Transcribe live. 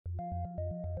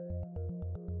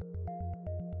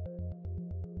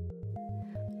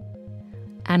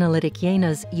Analytik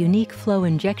Jena's unique flow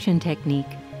injection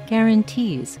technique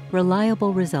guarantees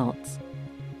reliable results.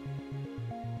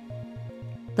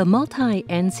 The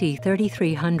multi-NC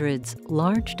 3300's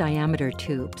large diameter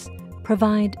tubes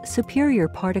provide superior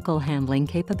particle handling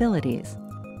capabilities.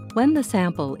 When the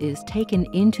sample is taken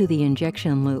into the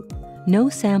injection loop, no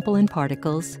sample and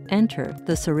particles enter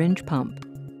the syringe pump.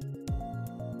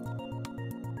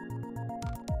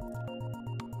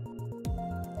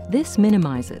 This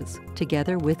minimizes,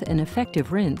 together with an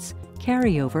effective rinse,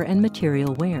 carryover and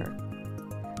material wear.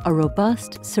 A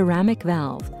robust ceramic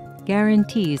valve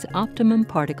guarantees optimum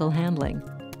particle handling.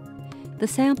 The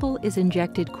sample is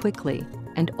injected quickly,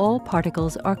 and all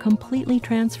particles are completely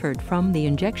transferred from the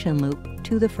injection loop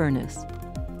to the furnace.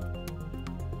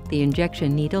 The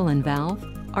injection needle and valve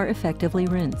are effectively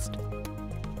rinsed.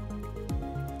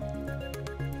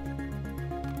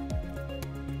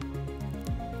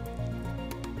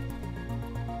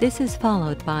 This is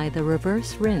followed by the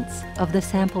reverse rinse of the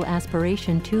sample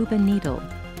aspiration tube and needle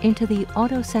into the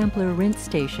auto-sampler rinse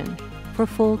station for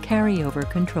full carryover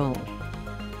control.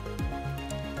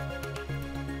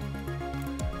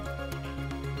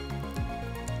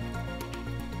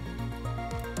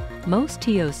 Most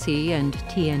TOC and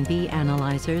TNB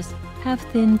analyzers have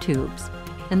thin tubes,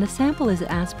 and the sample is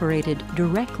aspirated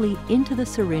directly into the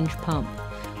syringe pump,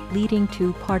 leading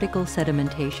to particle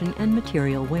sedimentation and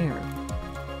material wear.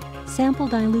 Sample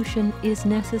dilution is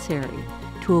necessary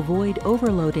to avoid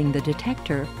overloading the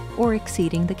detector or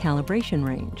exceeding the calibration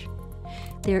range.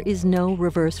 There is no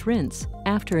reverse rinse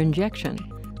after injection,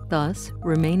 thus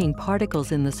remaining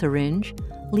particles in the syringe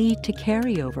lead to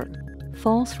carryover,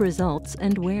 false results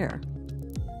and wear.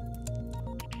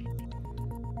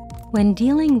 When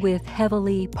dealing with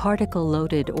heavily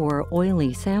particle-loaded or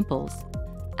oily samples,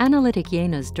 Analytik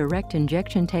Jena's direct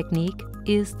injection technique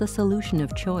is the solution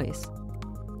of choice.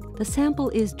 The sample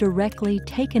is directly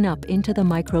taken up into the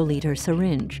microliter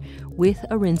syringe with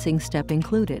a rinsing step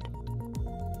included.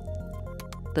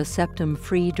 The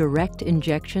septum-free direct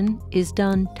injection is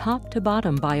done top to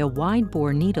bottom by a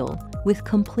wide-bore needle with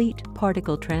complete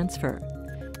particle transfer.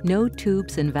 No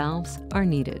tubes and valves are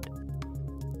needed.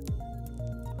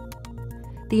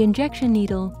 The injection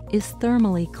needle is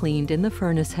thermally cleaned in the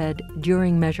furnace head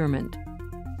during measurement.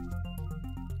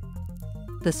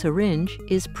 The syringe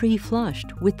is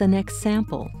pre-flushed with the next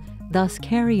sample, thus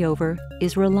carryover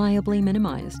is reliably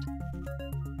minimized.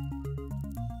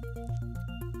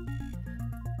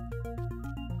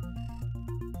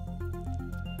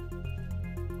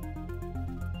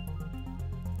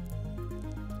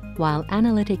 While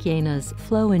Analytik Jena's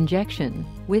flow injection,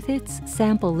 with its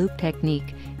sample loop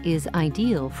technique, is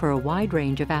ideal for a wide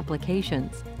range of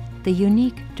applications, the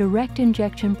unique direct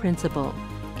injection principle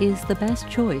is the best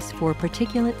choice for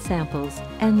particulate samples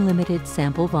and limited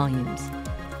sample volumes.